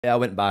I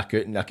went back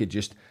out and I could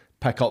just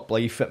pick up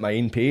life at my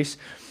own pace.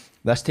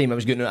 This time I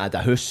was going out, I had a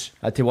house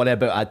I had to worry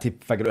about, I had to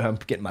figure out how I'm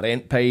getting my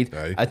rent paid,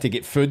 Aye. I had to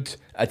get food,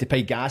 I had to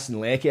pay gas and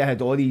Lecky, I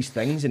had all these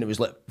things, and it was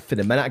like, for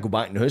the minute I go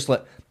back in the house,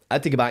 like, I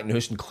had to go back in the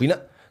house and clean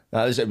it.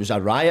 It was a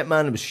riot,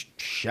 man. It was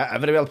shit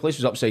everywhere. The place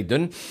was upside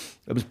down.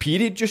 It was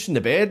period juice in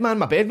the bed, man.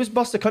 My bed was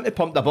busted. I couldn't have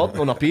pumped a blood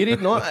on a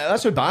period. No,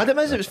 that's how bad it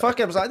was. It was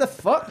fucking. I was like, the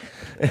fuck.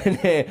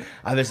 And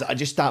I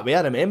just started where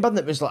I remembered, and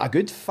it was like a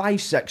good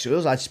 5-6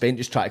 hours I'd spent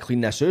just trying to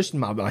clean this house,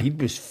 and my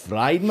head was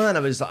fried, man.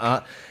 I was like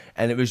that,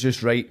 and it was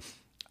just right.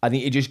 I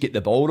need to just get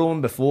the ball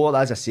rolling before,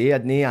 as I say, I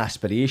had no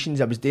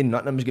aspirations. I was doing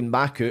nothing. I was getting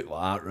back out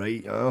like that,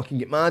 right? I can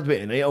get mad with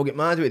it tonight. I'll get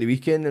mad with it the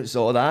weekend. It was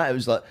all that. It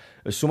was like,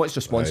 it was so much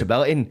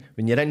responsibility. And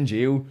when you're in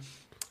jail,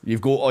 you've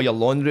got all your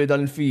laundry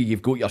done for you.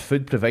 You've got your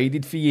food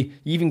provided for you.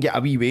 You even get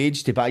a wee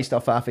wage to buy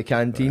stuff off the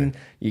canteen. Right.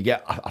 You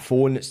get a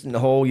phone that's in the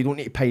hall. You don't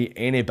need to pay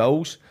any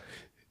bills.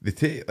 They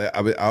take.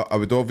 Like, I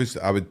would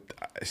obviously. I would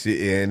say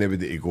to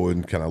anybody to go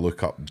and kind of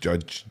look up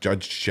Judge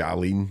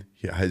Shalin.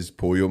 His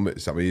poem.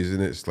 It's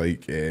amazing. It's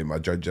like a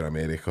judge in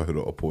America who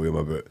wrote a poem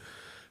about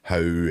how.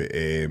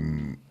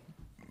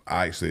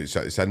 Actually,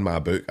 it's in my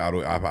book.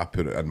 I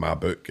put it in my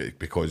book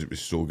because it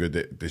was so good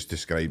at just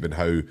describing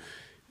how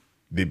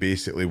they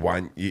basically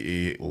want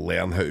you to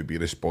learn how to be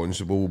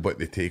responsible, but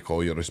they take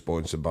all your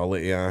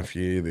responsibility off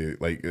you.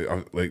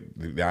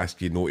 They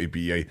ask you not to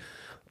be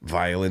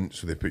violent,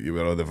 so they put you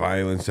where all the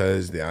violence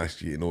is. They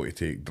ask you not to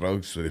take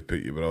drugs, so they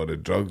put you where all the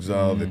drugs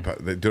are. They do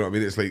you know what I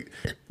mean? It's like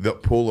the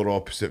polar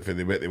opposite for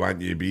what they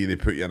want you to be. They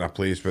put you in a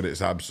place where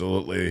it's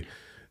absolutely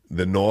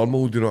the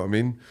normal. Do you know what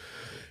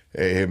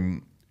I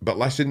mean? But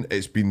listen,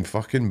 it's been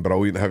fucking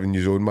brilliant having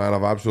you on, man.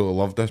 I've absolutely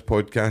loved this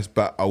podcast.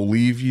 But I'll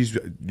leave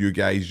you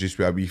guys just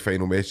with a wee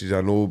final message.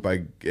 I know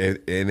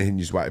anything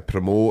you want to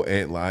promote,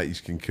 anything like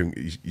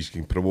that, you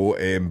can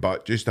promote.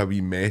 But just a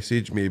wee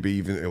message, maybe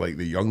even to like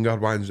the younger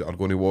ones that are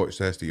going to watch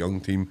this, the young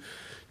team,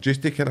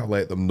 just to kind of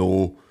let them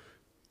know,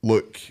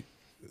 look,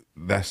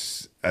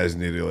 this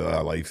isn't really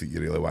a life that you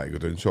really want to go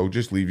down. So I'll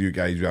just leave you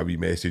guys with a wee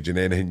message, and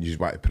anything you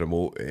want to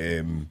promote.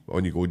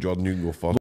 On you go, Jordan. You can go first.